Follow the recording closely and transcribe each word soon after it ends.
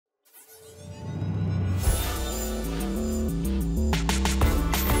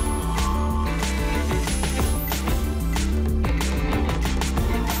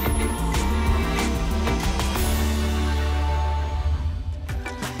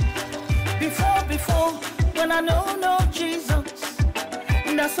Before, when I know no Jesus,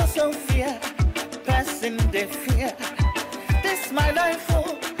 that's so fear, passing the fear. This my life,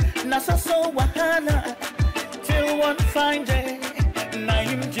 oh, that's so wahana, till one fine day,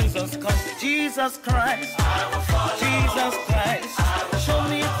 name Jesus come, Jesus Christ, Jesus Christ, show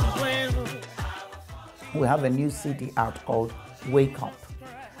me the way. We have a new CD out called Wake Up,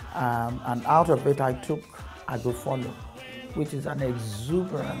 and out of it I took I Go Follow, which is an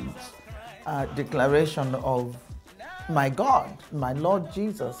exuberant declaration of my God, my Lord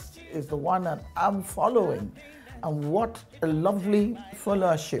Jesus is the one that I'm following. And what a lovely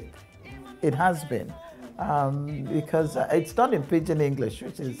followership it has been, because it's done in Pidgin English,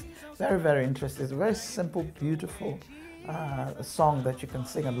 which is very, very interesting. It's a very simple, beautiful song that you can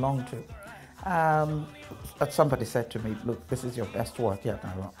sing along to. Somebody said to me, look, this is your best work yet.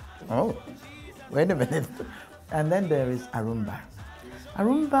 And I went, oh, wait a minute. And then there is Arumba.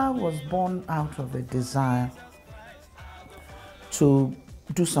 Arumba was born out of a desire to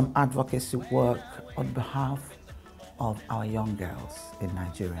do some advocacy work on behalf of our young girls in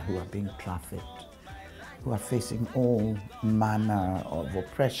Nigeria who are being trafficked, who are facing all manner of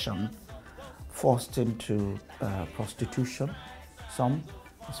oppression, forced into prostitution. Some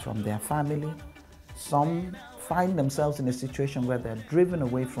is from their family. Some find themselves in a situation where they're driven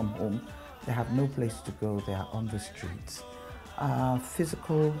away from home. They have no place to go. They are on the streets.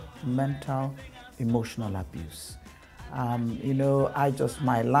 Physical, mental, emotional abuse.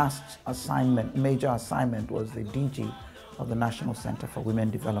 My last assignment, major assignment, was the DG of the National Center for Women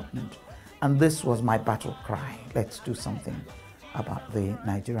Development. And this was my battle cry. Let's do something about the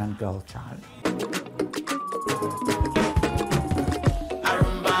Nigerian girl child.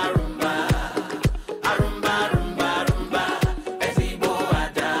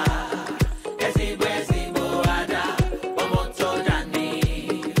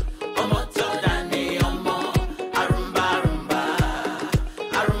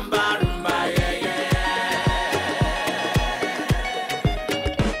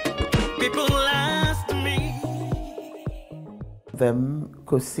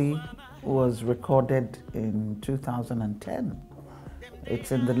 Kosi was recorded in 2010.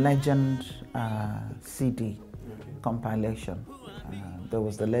 It's in the Legend CD compilation. There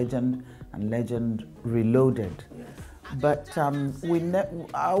was the Legend and Legend Reloaded. But I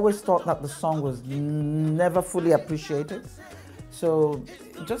always thought that the song was never fully appreciated. So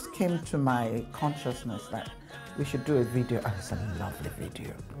it just came to my consciousness that we should do a video. And it's a lovely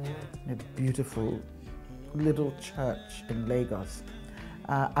video. A beautiful little church in Lagos.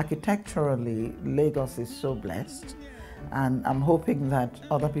 Architecturally, Lagos is so blessed, and I'm hoping that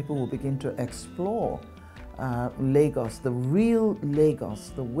other people will begin to explore Lagos, the real Lagos,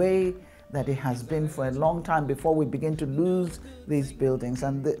 the way that it has been for a long time before we begin to lose these buildings.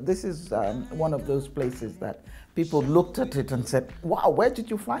 And this is one of those places that people looked at it and said, wow, where did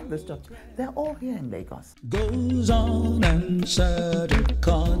you find this church? They're all here in Lagos. Goes on answered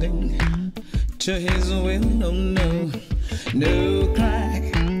according to his will, no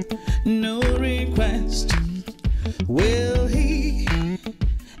cry, no request will he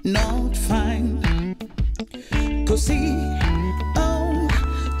not find. 'Cause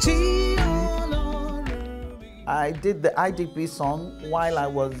I did the IDP song while I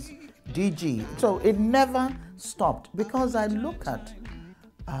was DG, so it never stopped, because I look at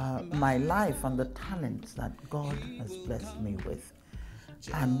my life and the talents that God has blessed me with.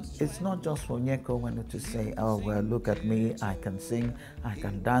 And it's not just for Onyeka Onwenu to say, oh, well, look at me, I can sing, I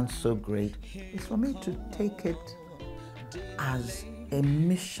can dance so great. It's for me to take it as a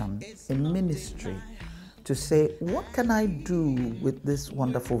mission, a ministry, to say, what can I do with this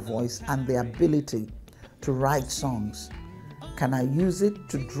wonderful voice and the ability to write songs? Can I use it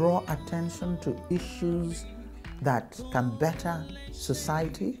to draw attention to issues that can better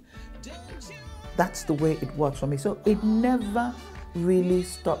society? That's the way it works for me. So it never really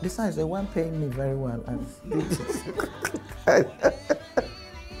stopped. Besides, they weren't paying me very well as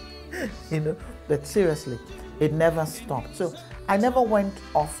but seriously, it never stopped. So I never went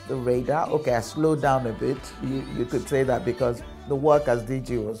off the radar. Okay, I slowed down a bit. You could say that, because the work as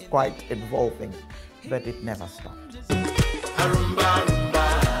DG was quite involving, but it never stopped. Arumba, rumba,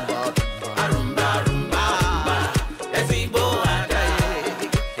 arumba, rumba, ezibo adaye,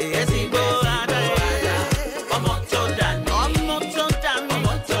 ezibo adaye, omoto dani,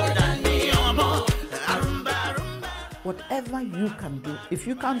 arumba, rumba. Whatever you can do, if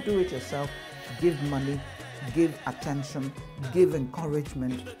you can't do it yourself, give money, give attention, give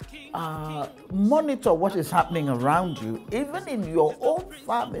encouragement, monitor what is happening around you, even in your own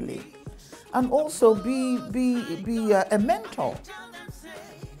family. And also be a mentor.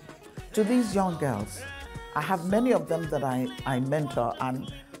 to these young girls, I have many of them that I mentor,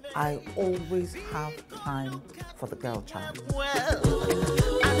 and I always have time for the girl child. Well,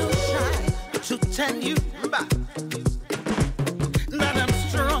 I don't shy to tell you that I'm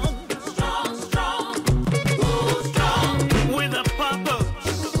strong, with a purpose,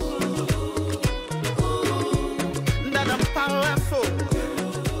 that I'm powerful.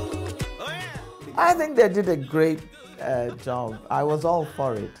 Oh, yeah. I think they did a great job. I was all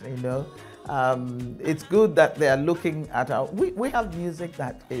for it, you know. It's good that they are looking at our... We have music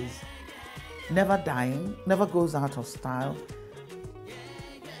that is never dying, never goes out of style.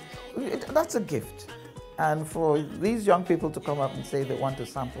 That's a gift. And for these young people to come up and say they want to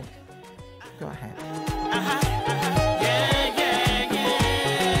sample, go ahead.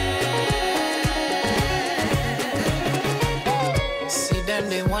 See them,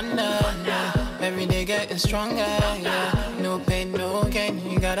 they wonder, every day getting stronger, yeah. No pain, no gain,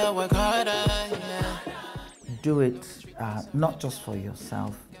 you gotta work harder, yeah. Do it not just for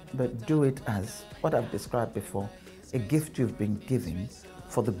yourself, but do it as what I've described before, a gift you've been giving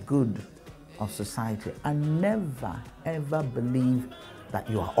for the good of society. And never, ever believe that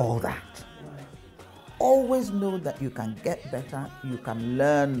you are all that. Always know that you can get better, you can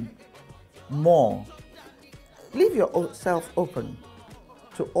learn more. Leave yourself open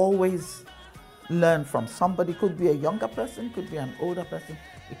to always learn from somebody. Could be a younger person, could be an older person.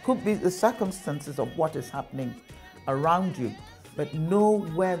 It could be the circumstances of what is happening around you. But know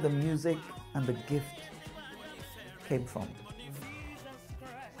where the music and the gift came from.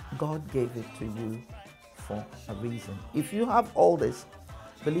 God gave it to you for a reason. If you have all this,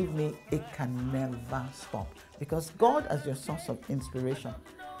 believe me, it can never stop. Because God, as your source of inspiration,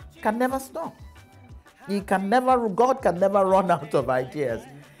 can never stop. God can never run out of ideas.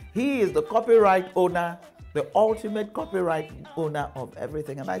 He is the copyright owner, the ultimate copyright owner of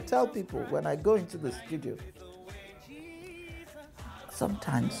everything. And I tell people when I go into the studio,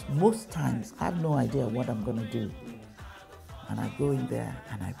 sometimes, most times, I have no idea what I'm going to do. And I go in there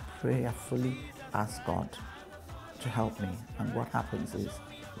and I prayerfully ask God to help me. And what happens is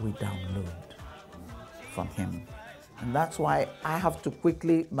we download from Him. And that's why I have to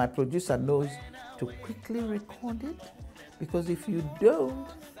quickly, my producer knows, to quickly record it. Because if you don't,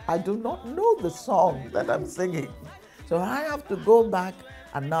 I do not know the song that I'm singing. So I have to go back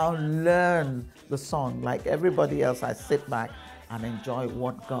and now learn the song. Like everybody else, I sit back and enjoy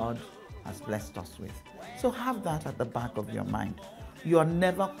what God has blessed us with. So have that at the back of your mind. You're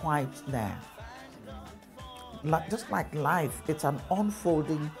never quite there. Just like life, it's an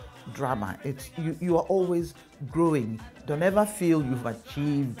unfolding drama. You are always growing. Don't ever feel you've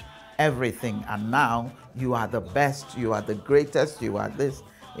achieved everything and now you are the best, you are the greatest, you are this.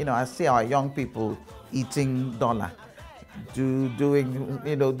 You know, I see our young people eating dollar,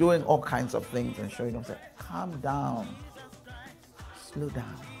 doing all kinds of things and showing them, say, calm down, slow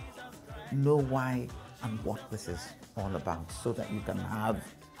down, know why and what this is all about so that you can have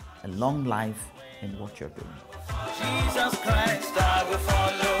a long life in what you're doing. Jesus Christ, I will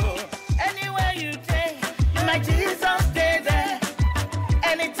follow. Anywhere you take, my Jesus, stay there.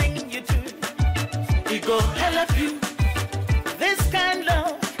 Anything you do, He go help you. This kind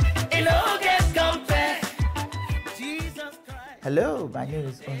love, it all gets compared. Jesus Christ. Hello, my name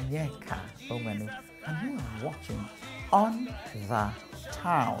is Onyeka Onwenu, and you are watching On the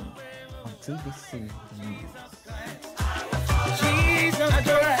Town on TVC News. Jesus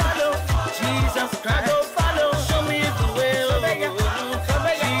Christ, Jesus Christ, follow. Show me the way.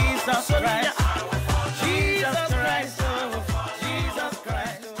 Jesus Christ.